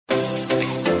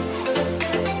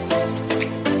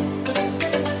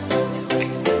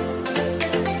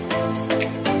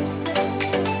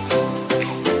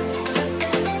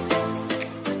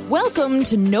Welcome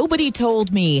to Nobody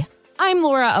Told Me. I'm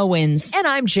Laura Owens. And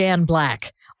I'm Jan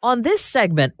Black. On this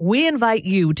segment, we invite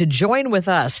you to join with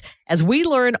us as we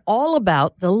learn all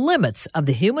about the limits of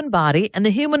the human body and the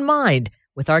human mind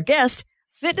with our guest,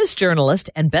 fitness journalist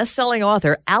and best-selling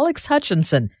author Alex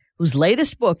Hutchinson, whose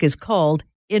latest book is called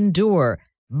Endure: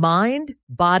 Mind,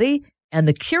 Body, and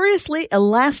the Curiously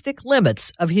Elastic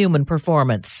Limits of Human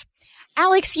Performance.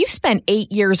 Alex, you spent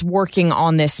 8 years working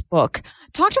on this book.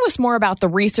 Talk to us more about the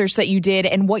research that you did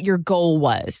and what your goal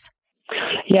was.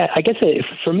 Yeah, I guess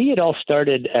for me, it all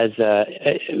started as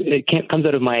comes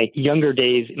out of my younger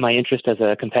days, my interest as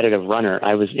a competitive runner.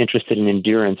 I was interested in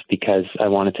endurance because I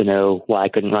wanted to know why I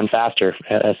couldn't run faster,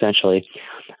 essentially.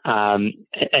 And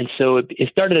so it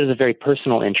started as a very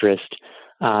personal interest,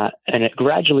 and it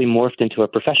gradually morphed into a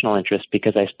professional interest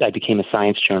because I became a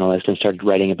science journalist and started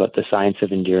writing about the science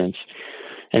of endurance.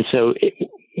 And so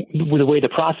the way the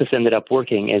process ended up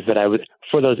working is that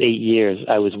for those 8 years,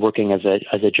 I was working as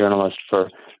a journalist for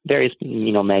various,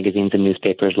 magazines and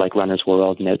newspapers like Runner's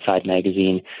World and Outside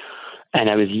Magazine. And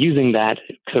I was using that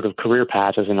sort of career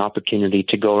path as an opportunity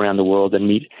to go around the world and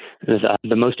meet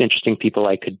the most interesting people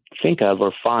I could think of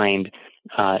or find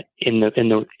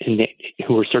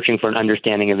who were searching for an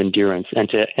understanding of endurance, and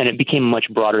it became a much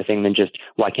broader thing than just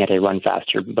why can't I run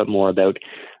faster, but more about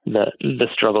the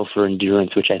struggle for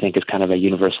endurance, which I think is kind of a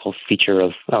universal feature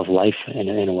of life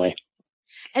in a way.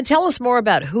 And tell us more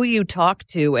about who you talked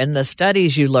to and the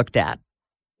studies you looked at.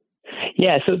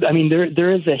 Yeah, so I mean,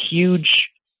 there is a huge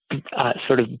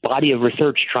sort of body of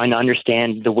research trying to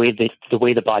understand the way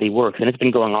the body works, and it's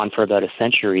been going on for about a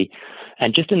century.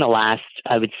 And just in the last,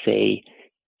 I would say,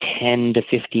 10 to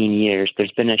 15 years,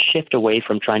 there's been a shift away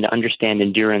from trying to understand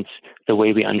endurance the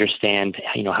way we understand,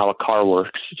 how a car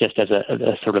works, just as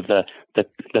a sort of the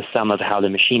sum of how the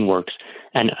machine works,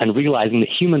 and realizing that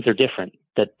humans are different,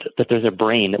 that there's a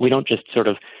brain, that we don't just sort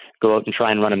of go out and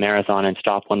try and run a marathon and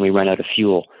stop when we run out of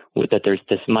fuel, that there's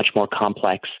this much more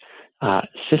complex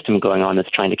system going on that's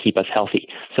trying to keep us healthy.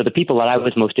 So the people that I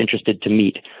was most interested to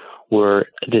meet were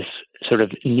this sort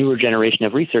of newer generation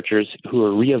of researchers who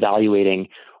are reevaluating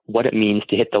what it means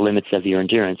to hit the limits of your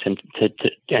endurance, and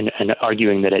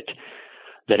arguing that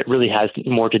it really has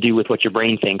more to do with what your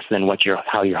brain thinks than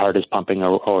how your heart is pumping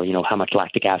or how much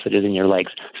lactic acid is in your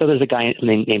legs. So there's a guy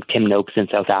named Tim Noakes in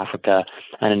South Africa,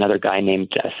 and another guy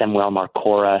named Samuel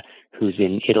Marcora who's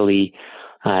in Italy.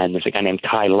 And there's a guy named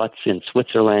Kai Lutz in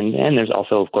Switzerland, and there's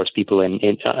also, of course, people in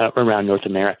around North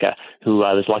America who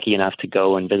I was lucky enough to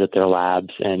go and visit their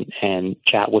labs and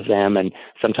chat with them, and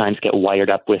sometimes get wired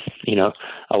up with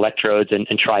electrodes and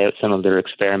try out some of their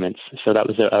experiments. So that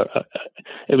was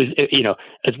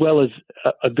as well as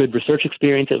a good research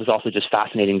experience, it was also just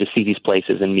fascinating to see these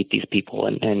places and meet these people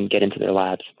and get into their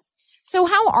labs. So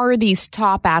how are these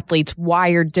top athletes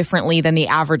wired differently than the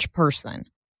average person?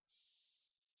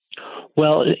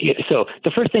 Well, so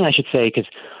the first thing I should say, because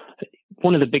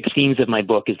one of the big themes of my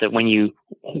book is that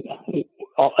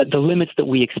the limits that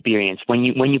we experience, when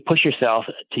you push yourself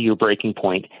to your breaking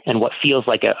point and what feels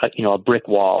like a brick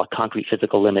wall, a concrete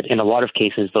physical limit, in a lot of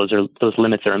cases those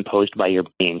limits are imposed by your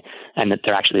brain, and that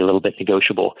they're actually a little bit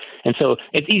negotiable. And so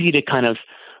it's easy to kind of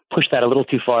push that a little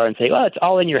too far and say, well, it's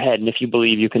all in your head, and if you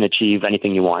believe, you can achieve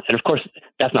anything you want. And of course,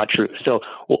 that's not true. So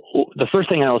the first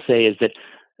thing I will say is that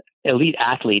elite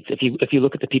athletes, if you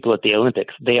look at the people at the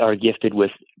Olympics, they are gifted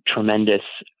with tremendous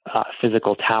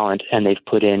physical talent, and they've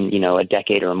put in, a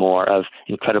decade or more of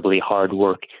incredibly hard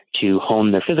work to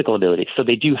hone their physical abilities. So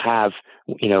they do have,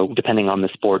 depending on the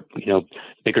sport,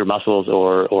 bigger muscles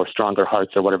or stronger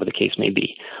hearts or whatever the case may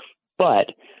be.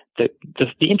 But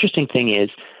the interesting thing is,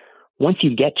 once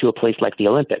you get to a place like the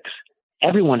Olympics,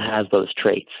 everyone has those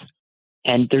traits,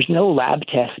 and there's no lab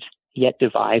test yet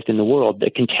devised in the world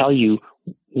that can tell you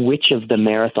which of the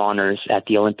marathoners at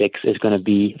the Olympics is going to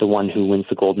be the one who wins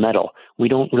the gold medal. We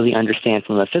don't really understand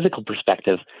from a physical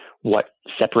perspective what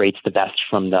separates the best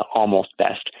from the almost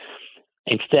best.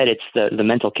 Instead, it's the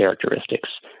mental characteristics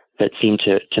that seem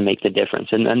to make the difference.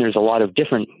 And then there's a lot of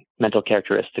different mental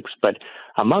characteristics, but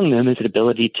among them is the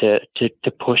ability to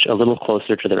push a little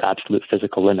closer to their absolute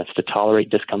physical limits, to tolerate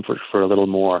discomfort for a little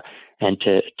more, and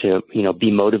to be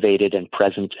motivated and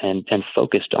present and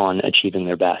focused on achieving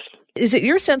their best. Is it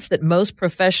your sense that most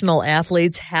professional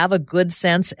athletes have a good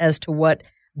sense as to what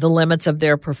the limits of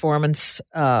their performance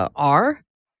are?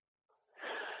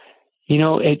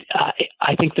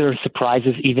 I think there are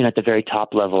surprises even at the very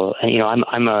top level.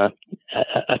 I'm a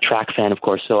track fan, of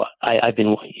course. So I've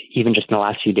been, even just in the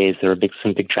last few days, there were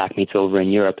some big track meets over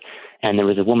in Europe, and there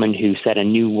was a woman who set a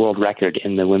new world record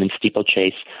in the women's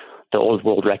steeplechase. The old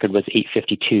world record was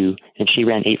 8:52, and she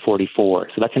ran 8:44.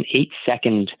 So that's an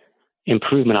 8-second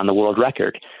improvement on the world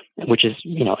record, which is,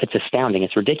 it's astounding.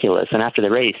 It's ridiculous. And after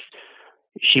the race,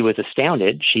 she was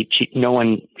astounded. She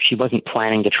wasn't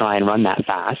planning to try and run that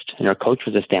fast, and her coach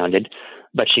was astounded.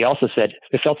 But she also said,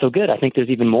 it felt so good. I think there's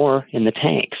even more in the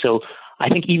tank. So I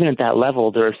think even at that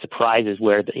level, there are surprises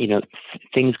where,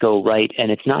 things go right.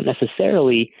 And it's not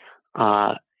necessarily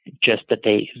just that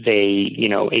they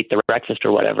ate their breakfast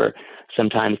or whatever.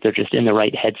 Sometimes they're just in the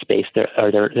right headspace.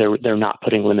 They're not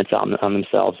putting limits on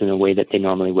themselves in a way that they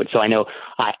normally would. So I know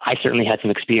I certainly had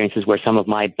some experiences where some of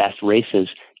my best races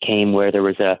came where there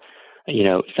was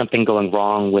something going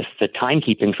wrong with the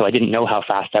timekeeping. So I didn't know how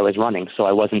fast I was running. So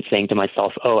I wasn't saying to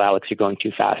myself, "Oh, Alex, you're going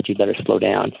too fast. You better slow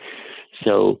down."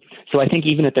 So I think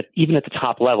even at the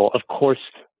top level, of course,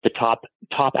 the top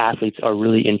athletes are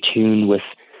really in tune with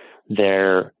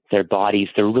their bodies.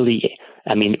 They're really,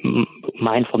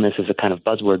 mindfulness is a kind of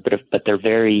buzzword, but they're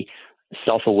very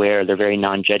self-aware. They're very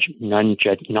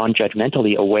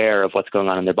non-judgmentally aware of what's going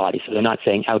on in their body. So they're not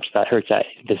saying, "Ouch, that hurts.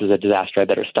 This is a disaster. I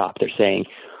better stop." They're saying,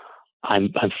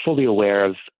 I'm fully aware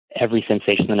of every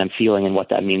sensation that I'm feeling and what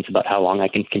that means about how long I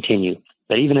can continue.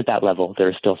 But even at that level, there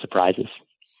are still surprises.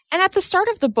 And at the start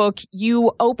of the book,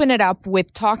 you open it up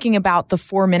with talking about the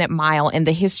 4-minute mile and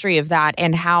the history of that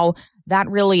and how that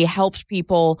really helped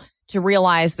people to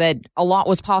realize that a lot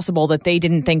was possible that they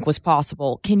didn't think was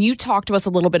possible. Can you talk to us a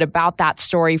little bit about that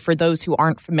story for those who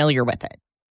aren't familiar with it?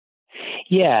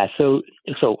 Yeah. So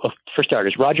for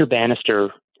starters, Roger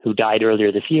Bannister, who died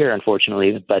earlier this year,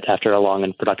 unfortunately, but after a long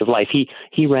and productive life, he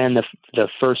ran the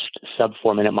first sub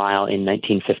 4-minute mile in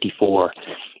 1954,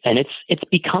 and it's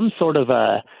become sort of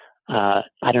a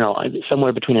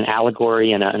somewhere between an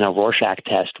allegory and a Rorschach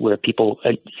test, where people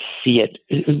see it.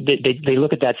 They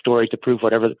look at that story to prove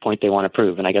whatever the point they want to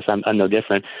prove, and I guess I'm no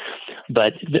different.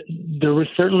 But there was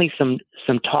certainly some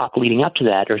talk leading up to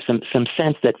that, or some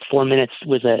sense that 4 minutes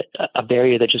was a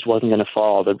barrier that just wasn't going to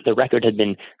fall. The record had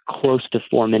been close to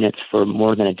 4 minutes for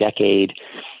more than a decade,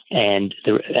 and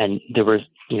there were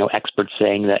experts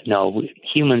saying that no,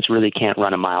 humans really can't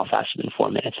run a mile faster than 4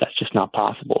 minutes. That's just not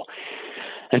possible.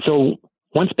 And so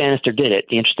once Bannister did it,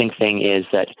 the interesting thing is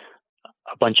that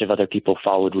a bunch of other people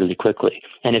followed really quickly.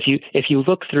 And if you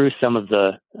look through some of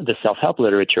the self-help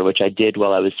literature, which I did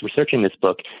while I was researching this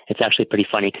book, it's actually pretty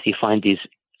funny because you find these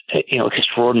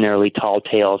extraordinarily tall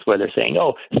tales where they're saying,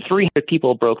 300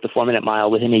 people broke the 4-minute mile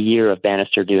within a year of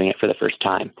Bannister doing it for the first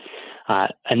time.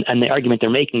 And the argument they're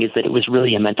making is that it was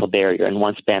really a mental barrier. And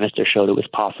once Bannister showed it was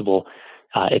possible,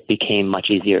 it became much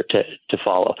easier to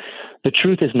follow. The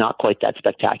truth is not quite that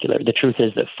spectacular. The truth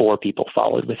is that 4 people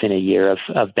followed within a year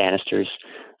of Bannister's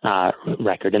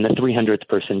record, and the 300th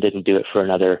person didn't do it for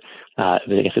another, I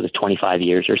guess it was 25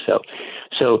 years or so.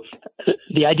 So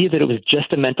the idea that it was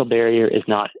just a mental barrier is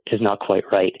not quite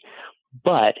right.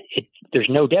 But there's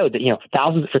no doubt that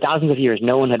for thousands of years,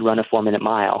 no one had run a 4-minute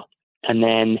mile, and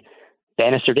then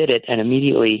Bannister did it, and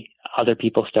immediately other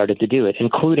people started to do it,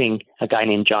 including a guy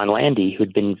named John Landy,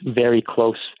 who'd been very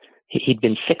close. He'd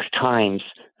been 6 times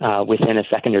within a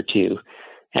second or two,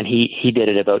 and he did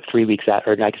it about 3 weeks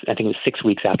after, or I think it was 6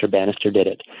 weeks after Bannister did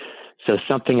it. So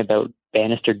something about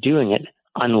Bannister doing it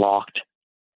unlocked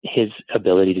his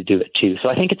ability to do it too. So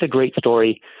I think it's a great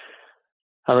story,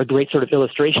 or a great sort of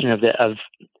illustration of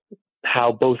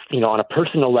how both on a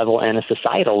personal level and a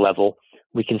societal level,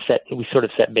 we sort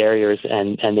of set barriers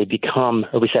and they become,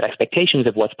 or we set expectations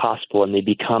of what's possible, and they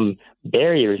become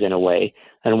barriers in a way.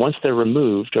 And once they're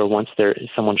removed, or once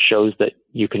someone shows that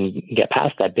you can get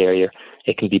past that barrier,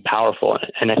 it can be powerful.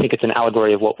 And I think it's an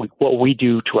allegory of what we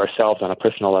do to ourselves on a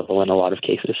personal level in a lot of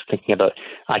cases, thinking about,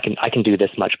 I can do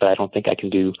this much, but I don't think I can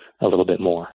do a little bit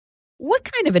more. What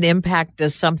kind of an impact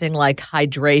does something like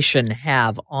hydration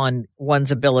have on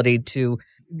one's ability to,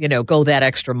 go that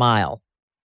extra mile?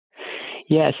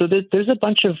 Yeah, so there's a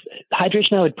bunch of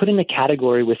hydration I would put in the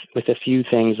category with a few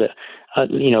things,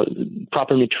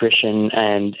 proper nutrition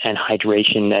and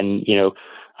hydration, and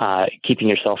keeping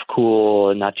yourself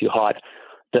cool and not too hot.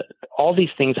 All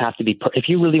these things have to be. If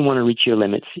you really want to reach your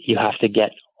limits, you have to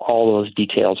get all those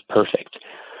details perfect.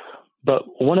 But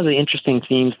one of the interesting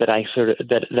themes that I sort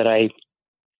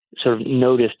of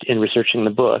noticed in researching the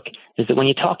book is that when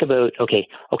you talk about okay,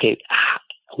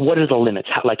 what are the limits?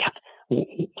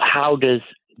 How does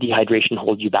dehydration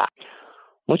hold you back?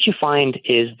 What you find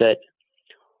is that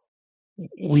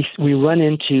we run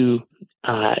into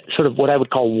sort of what I would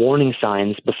call warning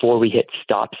signs before we hit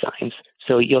stop signs.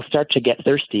 So you'll start to get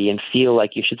thirsty and feel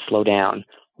like you should slow down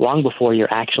long before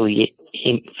you're actually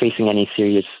facing any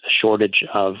serious shortage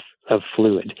of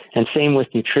fluid. And same with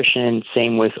nutrition,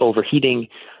 same with overheating.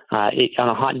 On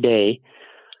a hot day,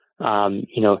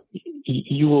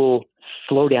 you will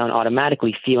slow down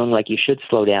automatically, feeling like you should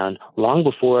slow down long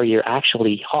before you're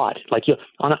actually hot. Like if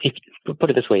put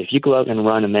it this way, if you go out and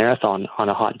run a marathon on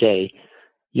a hot day,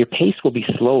 your pace will be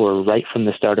slower right from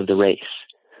the start of the race,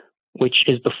 which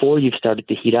is before you've started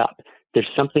to heat up. There's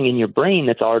something in your brain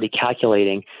that's already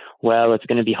calculating, well, it's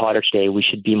going to be hotter today, we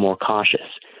should be more cautious.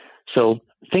 So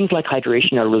things like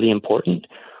hydration are really important,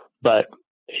 but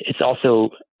it's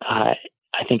also, I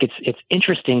think it's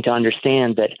interesting to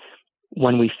understand that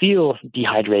when we feel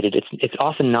dehydrated, it's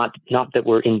often not that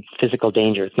we're in physical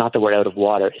danger. It's not that we're out of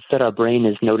water. It's that our brain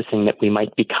is noticing that we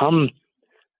might become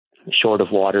short of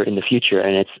water in the future,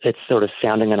 and it's sort of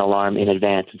sounding an alarm in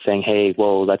advance and saying, hey,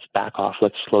 whoa, let's back off,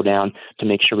 let's slow down to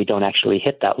make sure we don't actually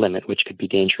hit that limit, which could be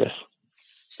dangerous.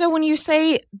 So when you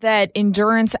say that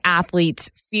endurance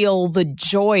athletes feel the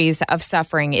joys of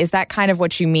suffering, is that kind of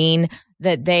what you mean,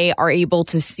 that they are able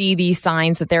to see these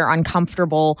signs that they're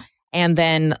uncomfortable and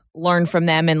then learn from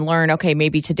them and learn, okay,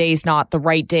 maybe today's not the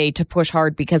right day to push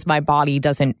hard because my body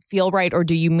doesn't feel right? Or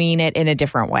do you mean it in a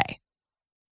different way?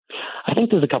 I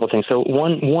think there's a couple of things. So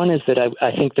one is that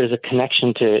I think there's a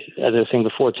connection to, as I was saying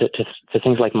before, to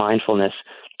things like mindfulness,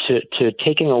 to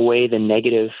taking away the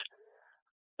negative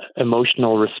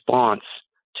emotional response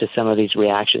to some of these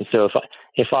reactions. So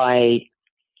if I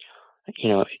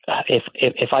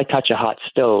touch a hot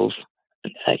stove,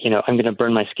 I'm going to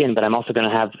burn my skin, but I'm also going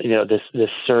to have, this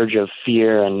surge of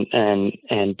fear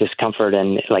and discomfort,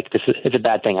 and like it's a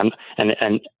bad thing. And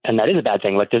that is a bad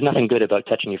thing. Like there's nothing good about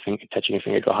touching your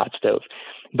finger to a hot stove.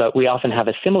 But we often have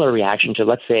a similar reaction to,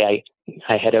 let's say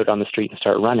I head out on the street and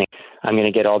start running. I'm going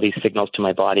to get all these signals to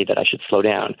my body that I should slow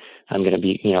down. I'm going to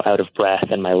be, out of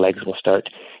breath, and my legs will start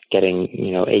getting,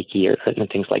 achy and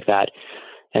things like that.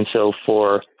 And so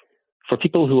for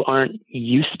people who aren't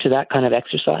used to that kind of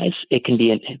exercise, it can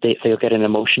be they'll get an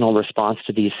emotional response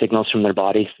to these signals from their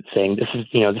bodies saying, this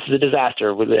is a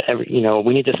disaster.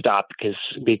 We need to stop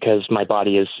because my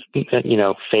body is,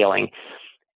 failing.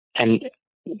 And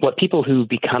what people who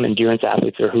become endurance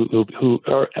athletes,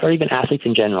 or or even athletes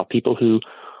in general, people who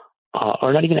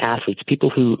are not even athletes, people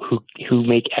who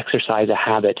make exercise a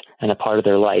habit and a part of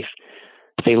their life,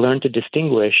 they learn to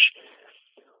distinguish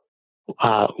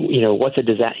what's a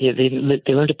disaster.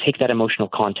 They learn to take that emotional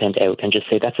content out and just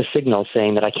say, that's a signal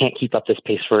saying that I can't keep up this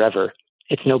pace forever.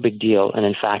 It's no big deal. And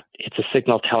in fact, it's a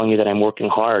signal telling you that I'm working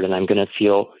hard and I'm going to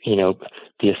feel,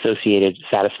 the associated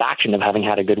satisfaction of having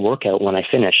had a good workout when I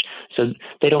finish. So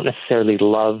they don't necessarily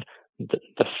love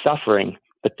the suffering,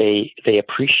 but they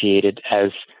appreciate it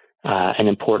as an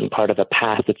important part of a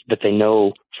path that they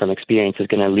know from experience is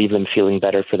going to leave them feeling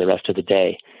better for the rest of the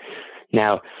day.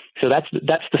 Now, so that's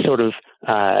the sort of,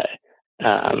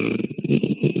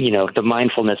 the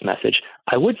mindfulness message.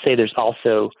 I would say there's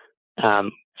also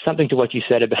something to what you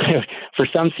said about, for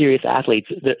some serious athletes,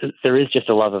 there is just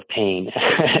a love of pain.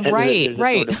 Right.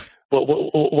 Sort of,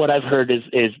 what I've heard is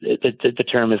the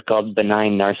term is called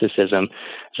benign narcissism,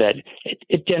 that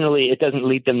it generally doesn't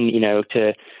lead them,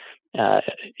 to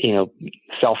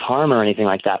self-harm or anything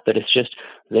like that, but it's just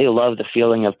they love the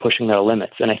feeling of pushing their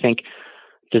limits. And I think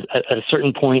at a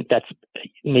certain point, that's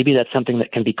something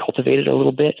that can be cultivated a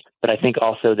little bit, but I think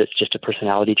also that's just a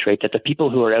personality trait, that the people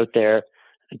who are out there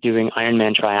doing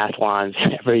Ironman triathlons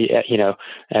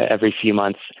every few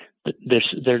months,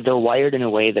 they're wired in a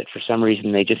way that for some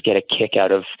reason they just get a kick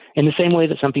out of, in the same way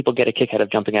that some people get a kick out of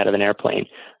jumping out of an airplane,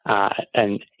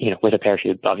 and with a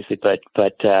parachute, obviously, but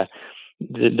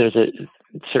there's a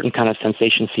certain kind of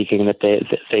sensation seeking that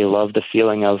they love the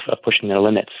feeling of pushing their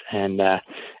limits, and that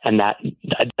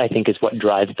I think is what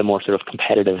drives the more sort of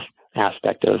competitive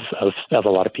aspect of a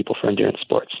lot of people for endurance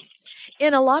sports.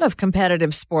 In a lot of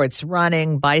competitive sports,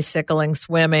 running, bicycling,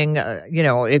 swimming,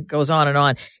 it goes on and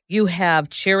on. You have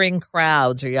cheering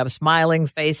crowds, or you have smiling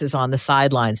faces on the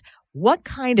sidelines. What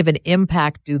kind of an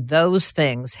impact do those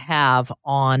things have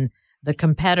on the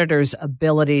competitor's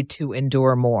ability to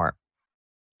endure more?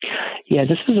 Yeah,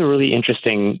 this is a really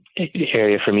interesting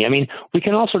area for me. I mean, we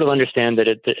can all sort of understand that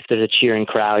if there's a cheering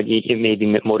crowd, it maybe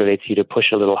motivates you to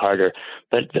push a little harder.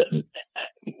 But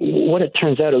what it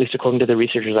turns out, at least according to the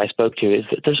researchers I spoke to, is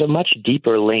that there's a much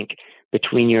deeper link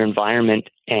between your environment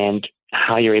and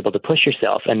how you're able to push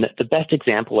yourself. And the best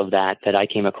example of that I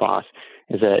came across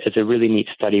is a really neat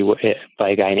study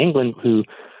by a guy in England who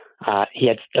he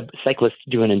had a cyclist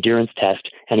do an endurance test,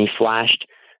 and he flashed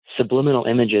subliminal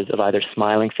images of either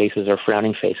smiling faces or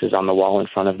frowning faces on the wall in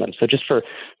front of them. So just for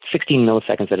 16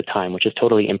 milliseconds at a time, which is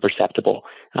totally imperceptible.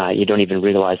 You don't even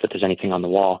realize that there's anything on the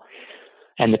wall.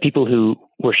 And the people who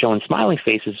were shown smiling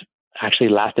faces actually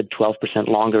lasted 12%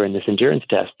 longer in this endurance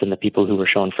test than the people who were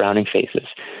shown frowning faces.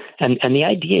 And the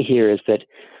idea here is that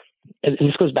and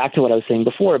this goes back to what I was saying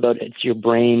before about it's your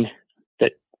brain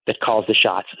that calls the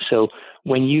shots. So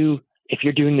if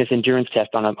you're doing this endurance test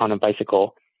on a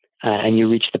bicycle and you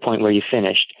reach the point where you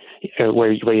finished, or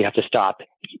where you have to stop,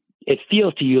 it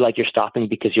feels to you like you're stopping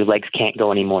because your legs can't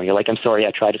go anymore. You're like, I'm sorry,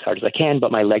 I tried as hard as I can,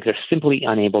 but my legs are simply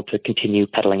unable to continue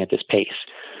pedaling at this pace.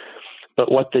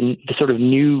 But what the sort of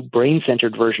new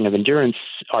brain-centered version of endurance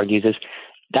argues is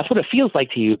that's what it feels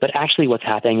like to you, but actually what's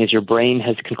happening is your brain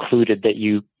has concluded that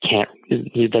you can't,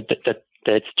 that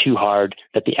it's too hard,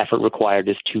 that the effort required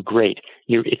is too great.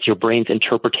 It's your brain's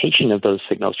interpretation of those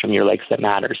signals from your legs that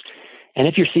matters. And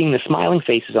if you're seeing the smiling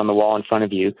faces on the wall in front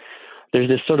of you, there's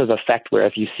this sort of effect where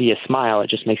if you see a smile, it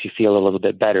just makes you feel a little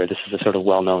bit better. This is a sort of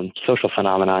well-known social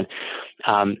phenomenon.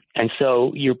 And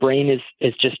so your brain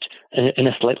is just in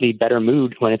a slightly better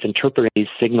mood when it's interpreting these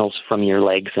signals from your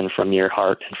legs and from your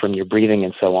heart and from your breathing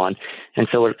and so on. And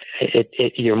so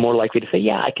you're more likely to say,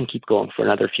 yeah, I can keep going for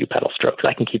another few pedal strokes.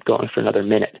 I can keep going for another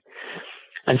minute.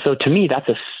 And so to me, that's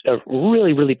a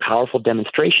really, really powerful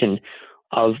demonstration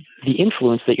of the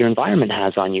influence that your environment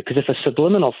has on you. Because if a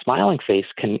subliminal smiling face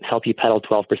can help you pedal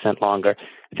 12% longer,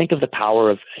 think of the power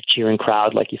of a cheering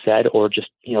crowd, like you said, or just,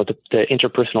 the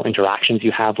interpersonal interactions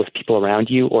you have with people around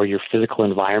you or your physical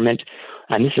environment.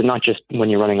 And this is not just when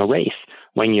you're running a race,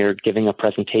 when you're giving a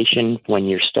presentation, when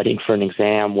you're studying for an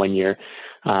exam, when you're,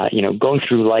 going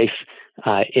through life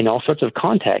in all sorts of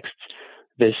contexts.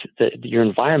 Your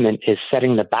environment is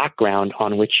setting the background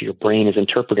on which your brain is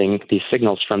interpreting these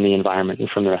signals from the environment and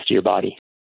from the rest of your body.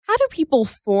 How do people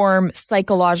form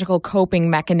psychological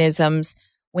coping mechanisms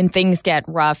when things get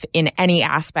rough in any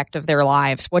aspect of their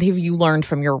lives? What have you learned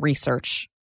from your research?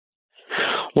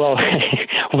 Well,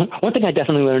 one thing I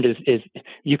definitely learned is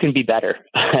you can be better.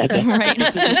 Right.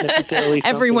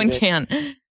 Everyone can.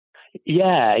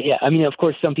 Yeah. I mean, of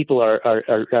course, some people are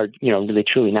really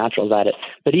truly naturals at it.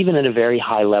 But even at a very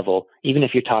high level, even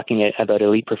if you're talking about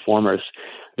elite performers,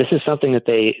 this is something that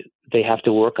they have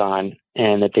to work on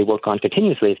and that they work on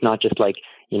continuously. It's not just like,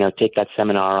 take that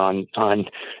seminar on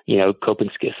coping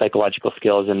psychological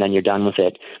skills and then you're done with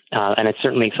it. And it's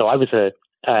certainly so. I was a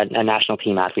national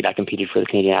team athlete. I competed for the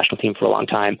Canadian national team for a long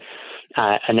time.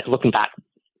 And looking back,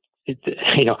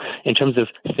 in terms of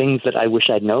things that I wish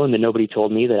I'd known that nobody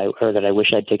told me that I wish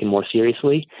I'd taken more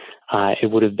seriously,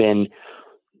 it would have been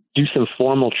do some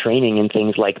formal training in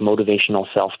things like motivational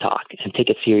self-talk and take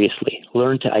it seriously.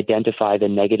 Learn to identify the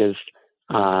negative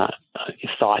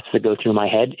thoughts that go through my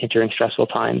head during stressful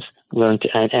times. Learn to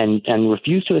and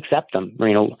refuse to accept them.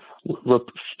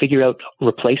 Figure out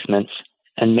replacements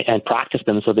and practice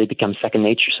them so they become second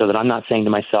nature. So that I'm not saying to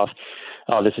myself,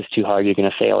 "Oh, this is too hard. You're going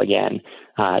to fail again."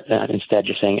 Instead,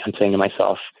 I'm saying to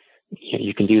myself,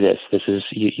 "You can do this.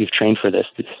 You've trained for this.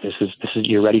 This is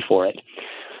you're ready for it."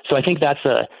 So I think that's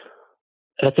a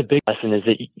big lesson, is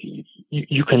that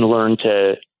you can learn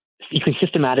you can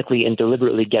systematically and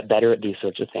deliberately get better at these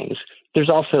sorts of things. There's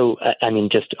also,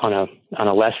 just on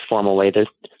a less formal way,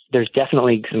 there's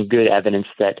definitely some good evidence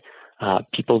that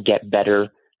people get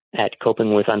better at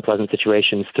coping with unpleasant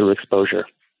situations through exposure.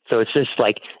 So it's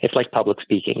like public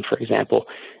speaking, for example.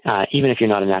 Even if you're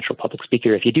not a natural public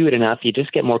speaker, if you do it enough, you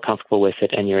just get more comfortable with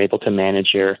it and you're able to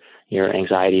manage your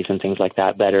anxieties and things like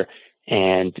that better.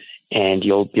 And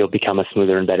you'll become a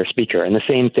smoother and better speaker. And the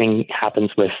same thing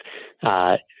happens with,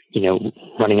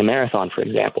 running a marathon, for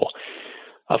example.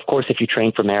 Of course, if you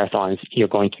train for marathons, you're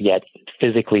going to get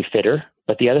physically fitter.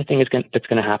 But the other thing that's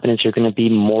going to happen is you're going to be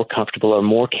more comfortable or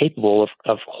more capable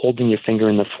of holding your finger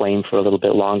in the flame for a little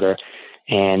bit longer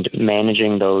and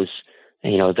managing those,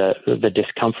 the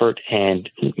discomfort and,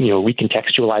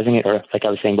 recontextualizing it, or like I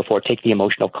was saying before, take the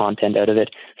emotional content out of it.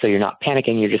 So you're not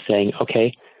panicking. You're just saying,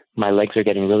 okay, my legs are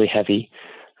getting really heavy.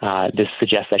 This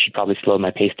suggests I should probably slow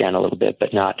my pace down a little bit,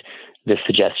 but not this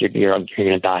suggests you're going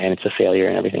to die and it's a failure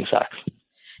and everything sucks.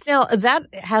 Now,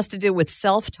 that has to do with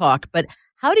self-talk, but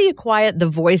how do you quiet the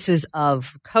voices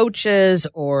of coaches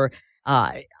or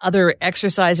other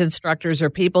exercise instructors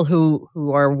or people who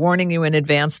are warning you in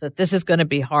advance that this is going to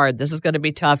be hard, this is going to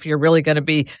be tough, you're really going to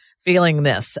be feeling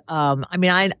this?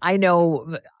 I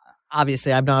know,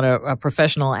 obviously I'm not a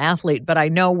professional athlete, but I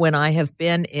know when I have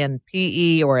been in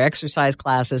PE or exercise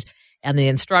classes and the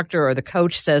instructor or the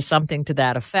coach says something to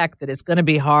that effect, that it's going to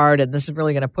be hard and this is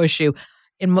really going to push you,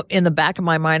 in the back of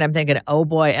my mind, I'm thinking, oh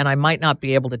boy, and I might not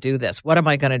be able to do this. What am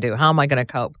I going to do? How am I going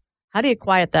to cope? How do you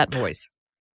quiet that voice?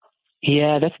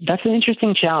 Yeah, that's an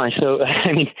interesting challenge. So,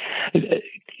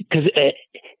 because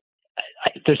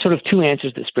there's sort of two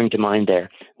answers that spring to mind there.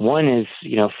 One is,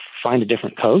 find a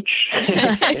different coach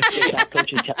if that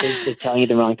coach is telling you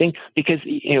the wrong thing, because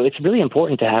it's really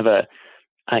important to have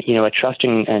a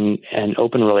trusting and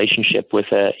open relationship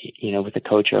with a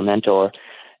coach or a mentor.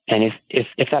 And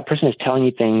if that person is telling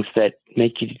you things that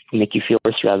make you feel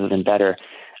worse rather than better,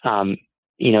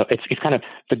 it's kind of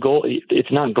the goal.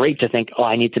 It's not great to think,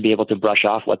 I need to be able to brush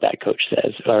off what that coach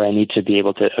says, or I need to be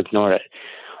able to ignore it.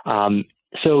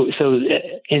 So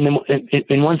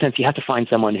in one sense, you have to find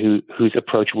someone whose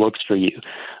approach works for you.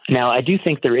 Now, I do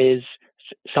think there is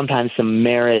sometimes some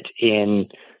merit in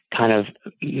kind of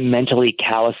mentally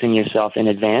callousing yourself in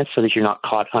advance so that you're not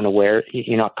caught unaware,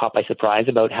 you're not caught by surprise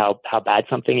about how bad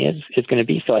something is going to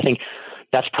be. So I think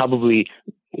that's probably,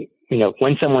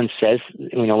 when someone says,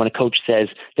 when a coach says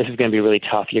this is going to be really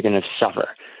tough, you're going to suffer.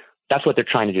 That's what they're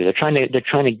trying to do. They're trying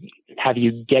to have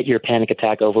you get your panic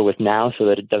attack over with now, so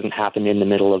that it doesn't happen in the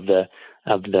middle of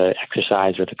the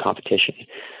exercise or the competition.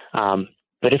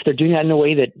 But if they're doing that in a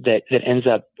way that ends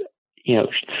up,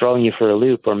 throwing you for a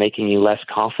loop or making you less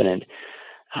confident,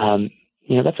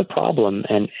 that's a problem.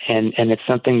 And it's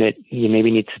something that you maybe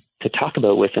need to talk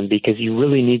about with them, because you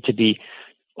really need to be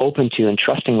open to and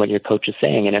trusting what your coach is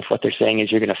saying. And if what they're saying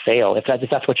is you're going to fail, if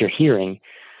that's what you're hearing,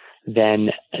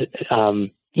 then,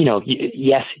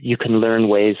 yes, you can learn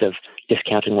ways of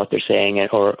discounting what they're saying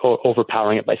or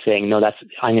overpowering it by saying, no,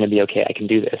 I'm going to be okay. I can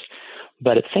do this.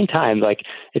 But at the same time,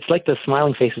 it's like the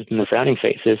smiling faces and the frowning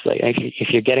faces. Like if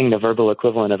you're getting the verbal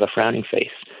equivalent of a frowning face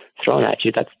thrown at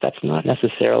you, that's not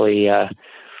necessarily,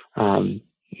 there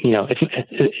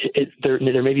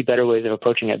may be better ways of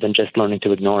approaching it than just learning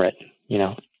to ignore it.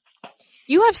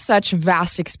 You have such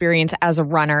vast experience as a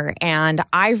runner, and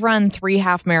I've run 3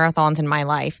 half marathons in my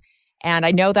life. And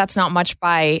I know that's not much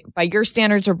by your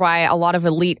standards or by a lot of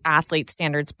elite athlete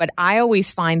standards, but I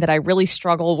always find that I really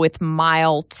struggle with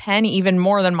mile 10, even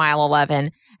more than mile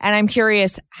 11. And I'm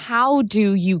curious, how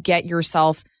do you get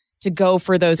yourself to go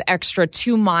for those extra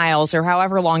 2 miles or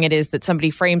however long it is that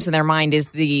somebody frames in their mind is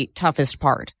the toughest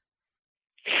part?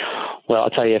 Well, I'll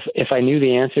tell you, if I knew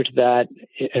the answer to that,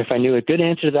 if I knew a good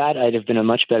answer to that, I'd have been a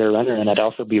much better runner, and I'd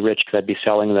also be rich because I'd be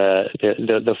selling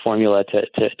the formula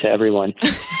to everyone.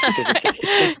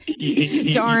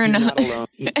 Darn. You're not alone.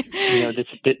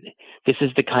 This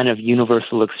is the kind of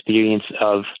universal experience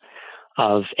of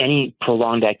any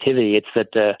prolonged activity. It's that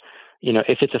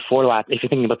if it's a 4-lap, if you're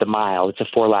thinking about the mile, it's a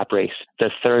 4-lap race. The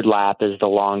 3rd lap is the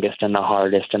longest and the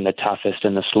hardest and the toughest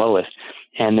and the slowest.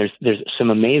 And there's some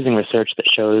amazing research that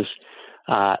shows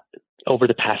over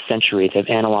the past century, they've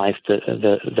analyzed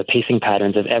the pacing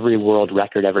patterns of every world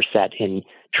record ever set in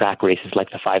track races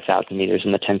like the 5,000 meters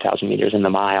and the 10,000 meters and the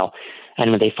mile.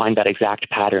 And when they find that exact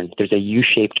pattern, there's a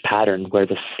U-shaped pattern where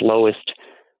the slowest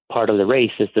part of the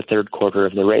race is the 3rd quarter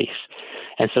of the race.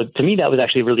 And so to me, that was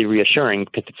actually really reassuring,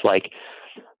 because it's like,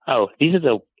 these are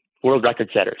the world record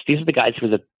setters. These are the guys who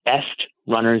are the best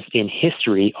runners in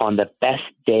history on the best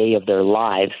day of their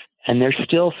lives. And they're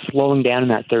still slowing down in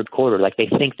that 3rd quarter. Like they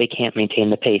think they can't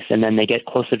maintain the pace. And then they get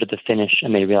closer to the finish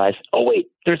and they realize, oh, wait,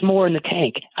 there's more in the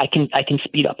tank. I can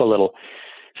speed up a little.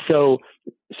 So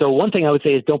one thing I would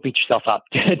say is don't beat yourself up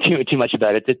too much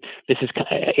about it. This is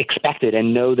expected,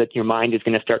 and know that your mind is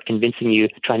going to start trying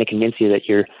to convince you that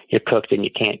you're cooked and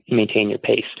you can't maintain your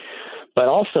pace. But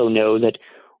also know that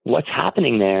what's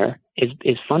happening there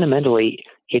is fundamentally,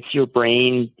 it's your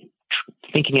brain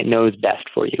thinking it knows best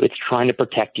for you. It's trying to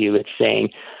protect you. It's saying,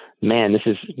 man,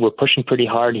 we're pushing pretty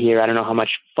hard here. I don't know how much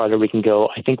farther we can go.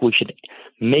 I think we should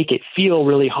make it feel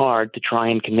really hard to try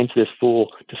and convince this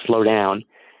fool to slow down,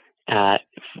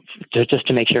 just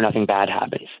to make sure nothing bad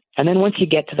happens. And then once you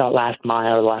get to that last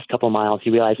mile or the last couple of miles,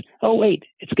 you realize, oh, wait,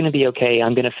 it's going to be okay.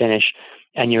 I'm going to finish.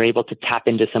 And you're able to tap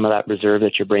into some of that reserve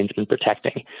that your brain's been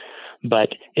protecting. But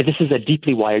this is a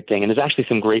deeply wired thing. And there's actually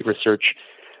some great research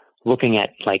looking at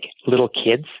like little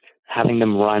kids, having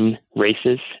them run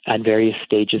races at various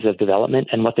stages of development.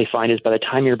 And what they find is by the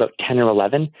time you're about 10 or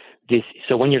 11,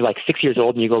 so when you're like 6 years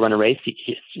old and you go run a race,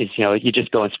 you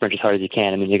just go and sprint as hard as you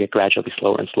can, and then you get gradually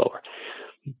slower and slower.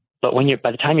 But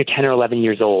by the time you're 10 or 11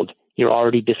 years old, you're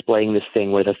already displaying this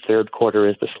thing where the 3rd quarter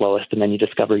is the slowest, and then you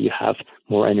discover you have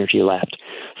more energy left.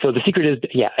 So the secret is,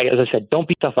 as I said, don't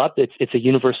beat stuff up. It's a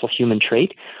universal human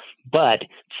trait, but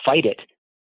fight it.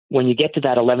 When you get to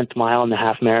that 11th mile in the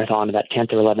half marathon, or that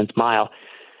 10th or 11th mile,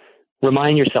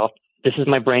 remind yourself, this is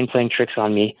my brain playing tricks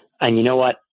on me. And you know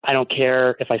what? I don't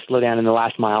care if I slow down in the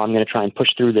last mile. I'm going to try and push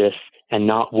through this and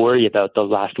not worry about the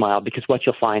last mile, because what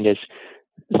you'll find is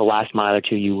the last mile or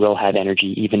two, you will have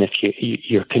energy, even if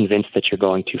you're convinced that you're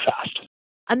going too fast.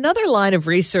 Another line of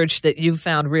research that you've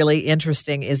found really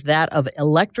interesting is that of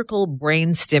electrical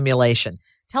brain stimulation.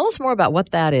 Tell us more about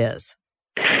what that is.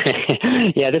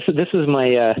 Yeah, this is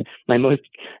my most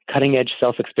cutting edge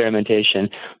self experimentation.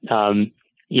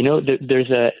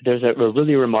 there's a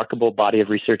really remarkable body of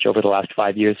research over the last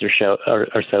 5 years or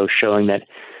so showing that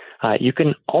you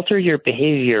can alter your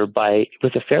behavior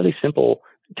with a fairly simple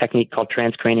technique called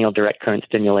transcranial direct current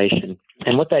stimulation.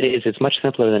 And what that is, it's much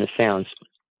simpler than it sounds.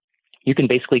 You can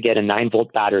basically get a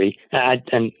 9-volt battery.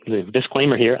 And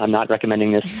disclaimer here, I'm not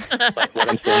recommending this. But what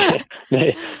I'm saying,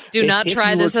 do not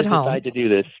try this at home. Decide to do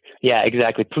this. Yeah,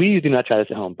 exactly. Please do not try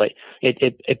this at home. But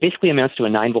it basically amounts to a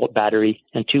 9-volt battery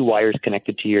and 2 wires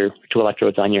connected to two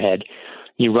electrodes on your head.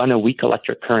 You run a weak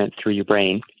electric current through your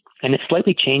brain, and it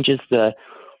slightly changes the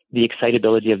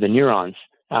excitability of the neurons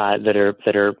that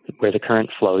are where the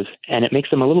current flows, and it makes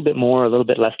them a little bit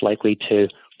less likely to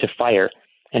fire.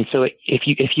 And so if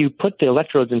you put the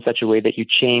electrodes in such a way that you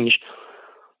change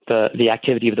the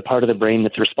activity of the part of the brain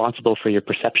that's responsible for your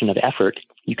perception of effort,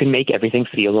 you can make everything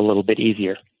feel a little bit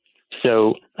easier.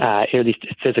 So at least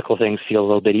physical things feel a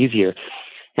little bit easier.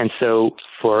 And so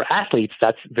for athletes,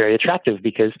 that's very attractive,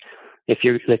 because if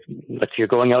you're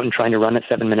going out and trying to run at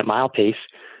 7-minute mile pace,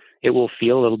 it will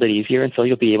feel a little bit easier, and so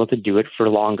you'll be able to do it for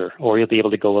longer, or you'll be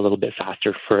able to go a little bit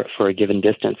faster for a given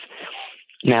distance.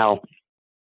 Now,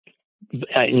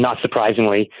 not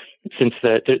surprisingly, since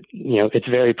it's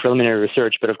very preliminary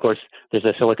research, but of course there's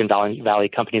a Silicon Valley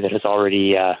company that has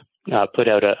already put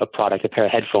out a product, a pair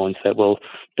of headphones that will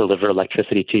deliver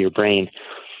electricity to your brain.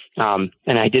 And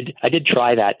I did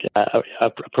try that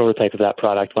a prototype of that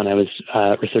product when I was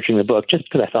researching the book, just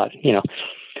because I thought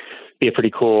be a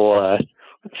pretty cool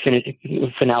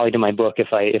finale to my book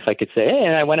if I could say, hey,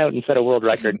 I went out and set a world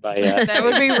record by that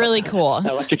would be really cool.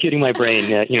 Electrocuting my brain,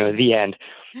 the end.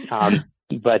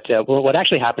 But what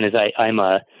actually happened is I'm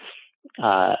a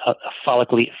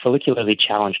follicularly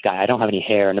challenged guy. I don't have any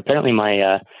hair, and apparently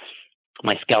my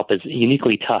scalp is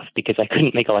uniquely tough because I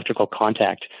couldn't make electrical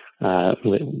contact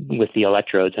with the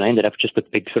electrodes, and I ended up just with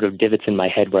big sort of divots in my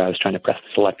head where I was trying to press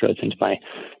these electrodes into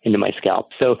my scalp.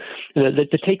 So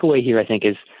the takeaway here, I think,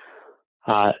 is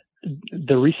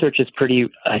the research is pretty,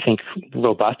 I think,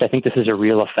 robust. I think this is a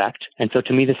real effect. And so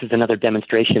to me, this is another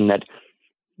demonstration that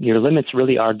your limits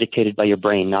really are dictated by your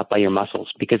brain, not by your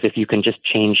muscles. Because if you can just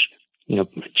change the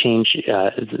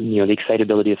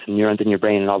excitability of some neurons in your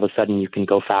brain, and all of a sudden you can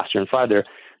go faster and farther,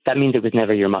 that means it was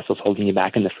never your muscles holding you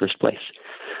back in the first place.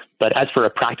 But as for a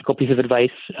practical piece of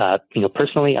advice,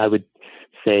 personally, I would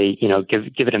say,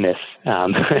 give it a miss.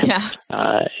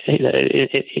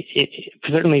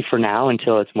 Certainly for now,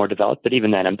 until it's more developed. But even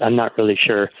then, I'm not really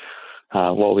sure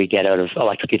what we get out of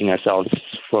electrocuting ourselves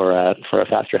for a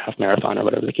faster half marathon or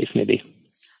whatever the case may be.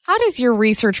 How does your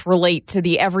research relate to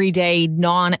the everyday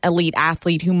non-elite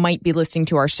athlete who might be listening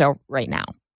to our show right now?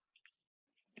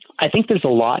 I think there's a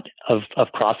lot of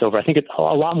crossover. I think it's a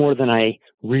lot more than I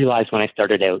realized when I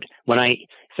started out.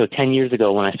 So 10 years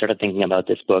ago, when I started thinking about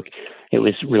this book, it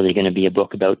was really going to be a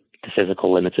book about the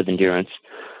physical limits of endurance.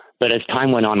 But as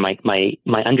time went on,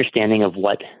 my understanding of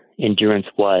what endurance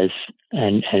was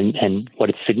and what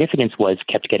its significance was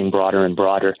kept getting broader and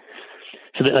broader.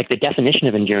 So that, the definition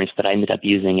of endurance that I ended up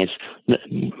using is,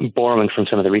 borrowing from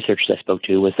some of the research I spoke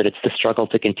to, was that it's the struggle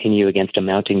to continue against a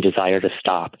mounting desire to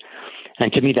stop.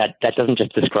 And to me, that doesn't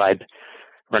just describe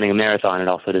running a marathon. It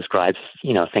also describes,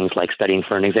 things like studying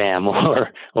for an exam or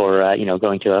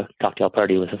going to a cocktail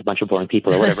party with a bunch of boring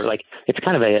people or whatever. It's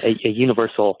kind of a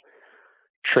universal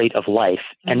trait of life.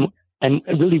 And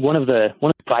really one of the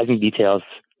surprising details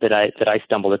that I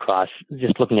stumbled across,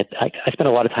 just looking at, I spent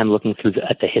a lot of time looking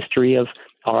at the history of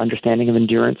our understanding of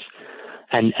endurance,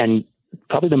 and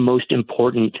probably the most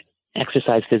important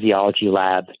exercise physiology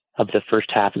lab of the first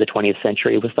half of the 20th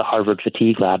century was the Harvard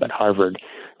Fatigue Lab at Harvard.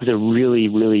 It was a really,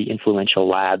 really influential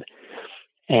lab.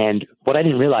 And what I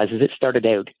didn't realize is it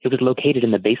was located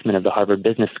in the basement of the Harvard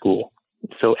Business School.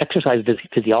 So exercise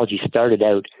physiology started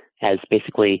out as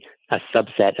basically a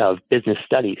subset of business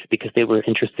studies because they were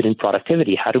interested in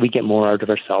productivity. How do we get more out of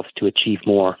ourselves to achieve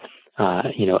more,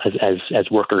 as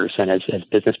workers and as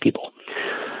business people?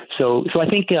 So I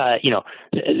think,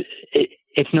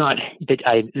 it's not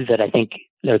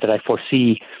that I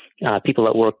foresee people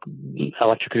at work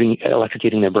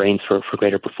electrocuting their brains for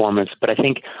greater performance. But I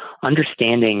think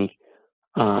understanding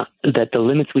that the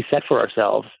limits we set for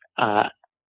ourselves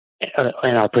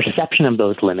and our perception of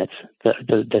those limits,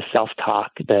 the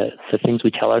self-talk, the things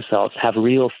we tell ourselves, have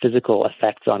real physical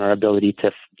effects on our ability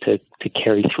to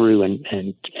carry through and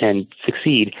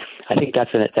succeed. I think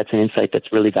that's an insight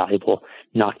that's really valuable,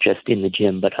 not just in the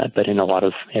gym, but in a lot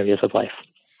of areas of life.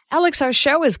 Alex, our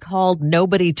show is called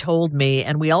Nobody Told Me,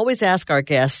 and we always ask our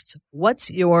guests, what's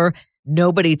your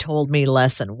nobody told me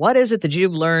lesson? What is it that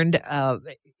you've learned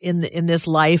in this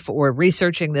life or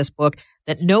researching this book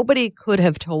that nobody could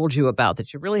have told you about,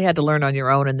 that you really had to learn on your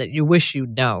own and that you wish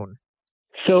you'd known?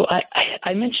 So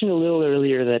I mentioned a little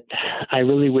earlier that I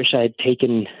really wish I had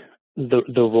taken the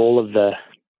role of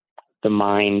the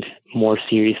mind more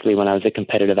seriously when I was a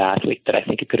competitive athlete, that I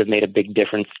think it could have made a big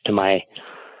difference to my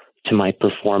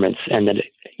performance, and that,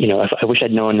 I wish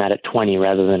I'd known that at 20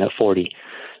 rather than at 40.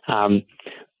 I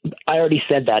already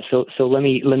said that, so let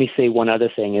me say one other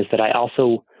thing, is that I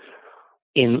also,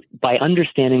 by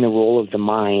understanding the role of the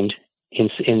mind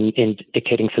in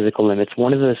dictating physical limits,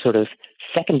 one of the sort of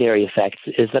secondary effects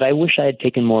is that I wish I had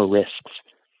taken more risks.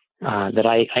 That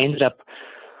I ended up,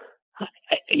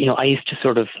 I used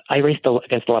to I raced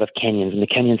against a lot of Kenyans, and the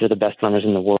Kenyans are the best runners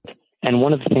in the world. And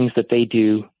one of the things that they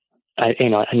do,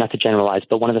 not to generalize,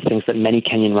 but one of the things that many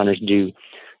Kenyan runners do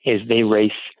is they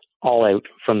race all out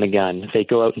from the gun. They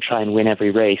go out and try and win every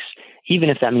race, even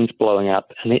if that means blowing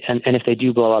up. And if they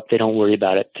do blow up, they don't worry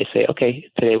about it. They say, okay,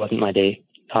 today wasn't my day.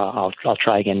 I'll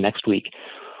try again next week.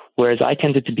 Whereas I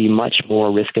tended to be much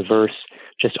more risk averse,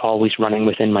 just always running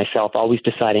within myself, always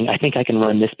deciding, I think I can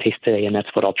run this pace today, and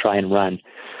that's what I'll try and run.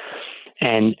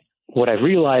 And what I've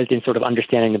realized in sort of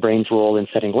understanding the brain's role in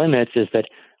setting limits is that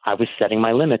I was setting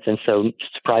my limits. And so,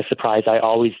 surprise, surprise, I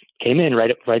always came in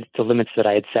right at the limits that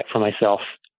I had set for myself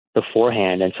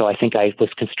beforehand. And so I think I was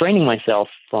constraining myself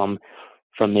from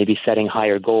maybe setting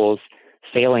higher goals,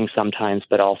 failing sometimes,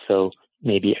 but also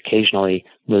maybe occasionally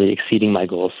really exceeding my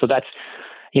goals. So that's,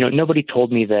 nobody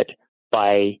told me that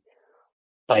by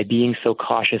being so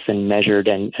cautious and measured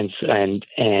and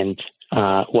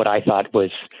what I thought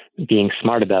was being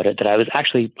smart about it, that I was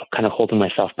actually kind of holding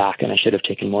myself back, and I should have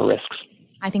taken more risks.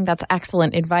 I think that's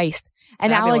excellent advice.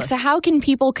 And Fabulous. Alex, how can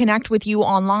people connect with you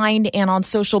online and on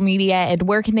social media, and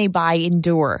where can they buy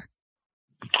Endure?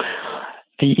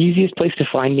 The easiest place to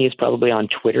find me is probably on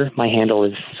Twitter. My handle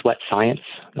is Sweat Science,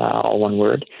 all one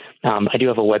word. I do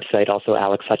have a website, also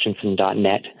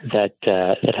alexhutchinson.net, that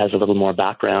has a little more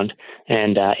background.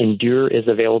 And Endure is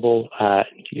available,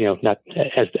 not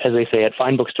as they say, at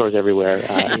fine bookstores everywhere,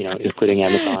 including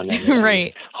Amazon, and,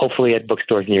 right. Hopefully at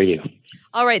bookstores near you.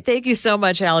 All right. Thank you so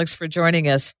much, Alex, for joining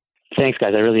us. Thanks,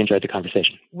 guys. I really enjoyed the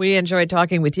conversation. We enjoyed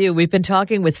talking with you. We've been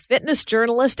talking with fitness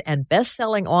journalist and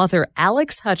best-selling author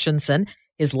Alex Hutchinson.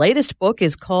 His latest book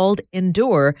is called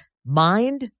Endure: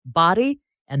 Mind, Body,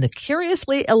 and the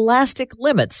Curiously Elastic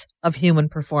Limits of Human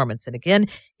Performance. And again,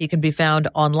 he can be found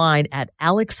online at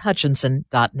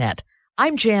alexhutchinson.net.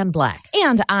 I'm Jan Black.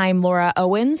 And I'm Laura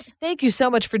Owens. Thank you so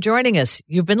much for joining us.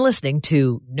 You've been listening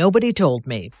to Nobody Told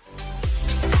Me.